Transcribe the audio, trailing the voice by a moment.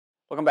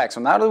Welcome back.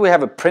 So now that we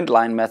have a print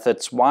line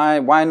methods,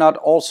 why not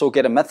also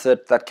get a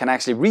method that can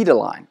actually read a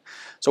line?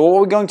 So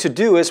what we're going to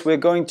do is we're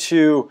going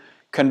to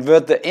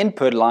convert the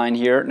input line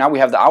here. Now we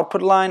have the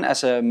output line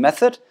as a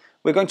method.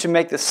 We're going to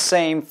make the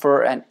same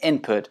for an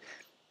input,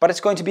 but it's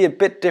going to be a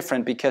bit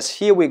different because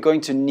here we're going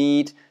to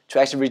need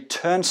to actually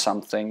return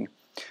something.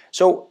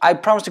 So I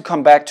promise to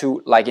come back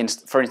to, like,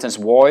 for instance,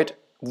 void.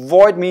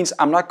 Void means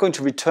I'm not going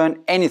to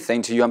return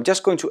anything to you. I'm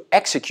just going to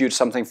execute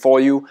something for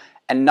you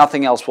and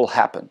nothing else will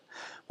happen.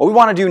 What we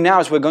want to do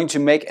now is we're going to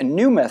make a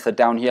new method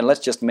down here.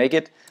 Let's just make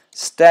it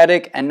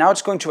static, and now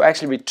it's going to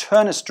actually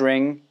return a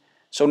string.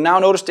 So now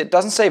notice it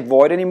doesn't say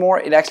void anymore,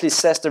 it actually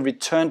says the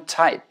return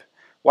type.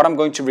 What I'm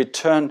going to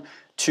return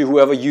to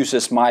whoever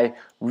uses my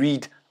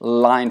read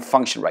line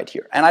function right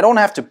here. And I don't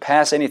have to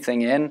pass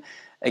anything in.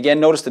 Again,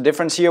 notice the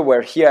difference here,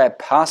 where here I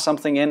pass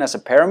something in as a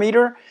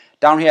parameter.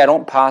 Down here I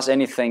don't pass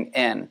anything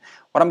in.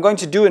 What I'm going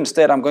to do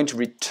instead, I'm going to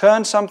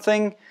return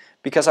something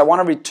because I want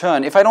to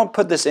return. If I don't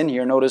put this in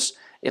here, notice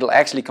it'll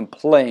actually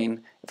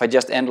complain. If I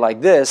just end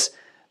like this,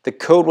 the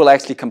code will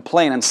actually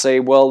complain and say,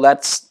 well,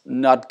 that's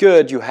not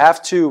good. You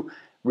have to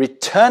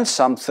return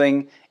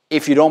something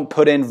if you don't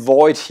put in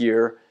void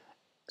here.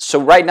 So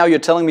right now you're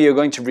telling me you're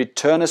going to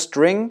return a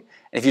string.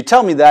 If you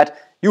tell me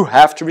that, you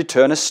have to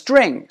return a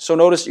string. So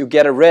notice you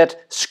get a red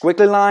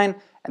squiggly line,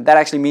 and that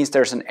actually means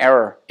there's an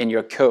error in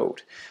your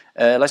code.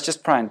 Let's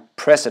just try and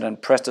press it and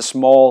press the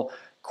small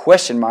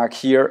question mark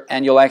here,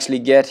 and you'll actually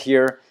get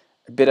here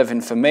a bit of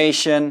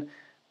information.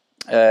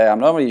 I'm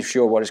not really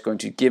sure what it's going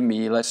to give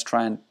me. Let's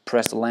try and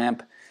press the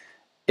lamp.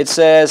 It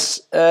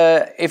says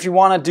if you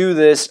want to do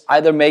this,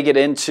 either make it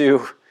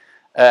into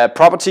a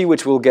property,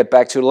 which we'll get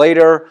back to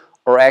later,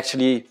 or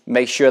actually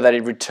make sure that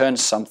it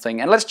returns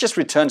something. And let's just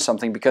return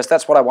something because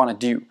that's what I want to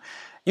do.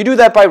 You do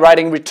that by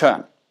writing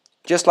return,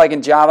 just like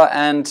in Java,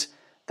 and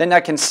then I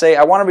can say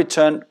I want to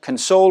return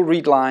console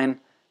read line.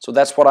 So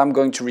that's what I'm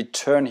going to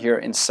return here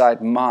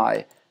inside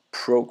my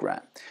program.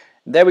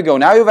 There we go.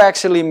 Now you've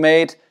actually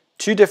made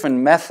two different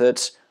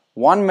methods.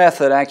 One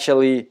method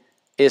actually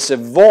is a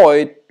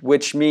void,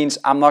 which means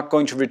I'm not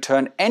going to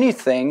return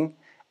anything,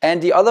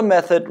 and the other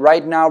method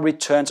right now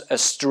returns a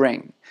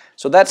string.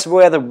 So that's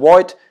where the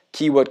void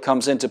keyword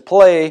comes into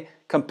play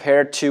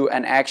compared to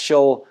an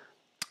actual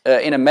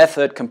in a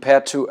method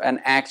compared to an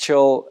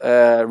actual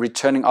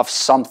returning of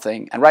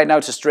something. And right now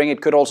it's a string.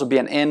 It could also be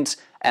an int,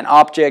 an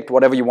object,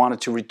 whatever you want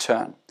it to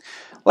return.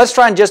 Let's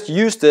try and just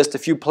use this the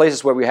few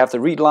places where we have the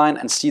read line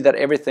and see that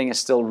everything is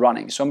still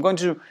running. So I'm going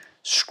to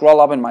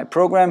scroll up in my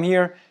program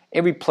here.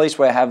 Every place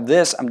where I have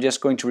this, I'm just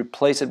going to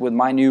replace it with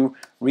my new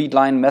read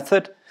line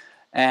method.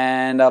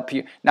 And up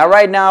here. Now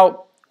right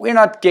now, we're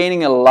not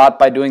gaining a lot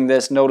by doing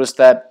this. Notice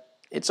that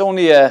it's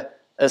only a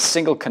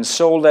single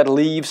console that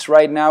leaves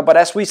right now. But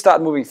as we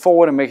start moving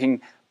forward and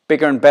making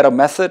bigger and better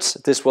methods,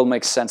 this will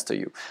make sense to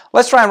you.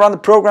 Let's try and run the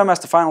program as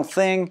the final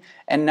thing.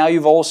 And now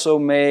you've also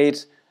made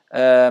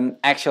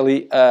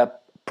actually a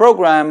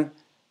program,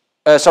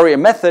 a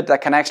method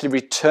that can actually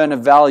return a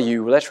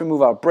value. Let's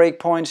remove our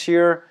breakpoints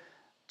here,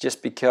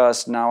 just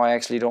because now I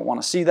actually don't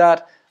want to see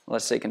that.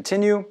 Let's say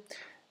continue.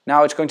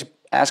 Now it's going to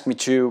ask me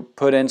to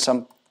put in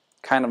some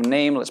kind of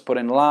name. Let's put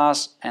in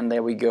Lars, and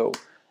there we go.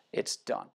 It's done.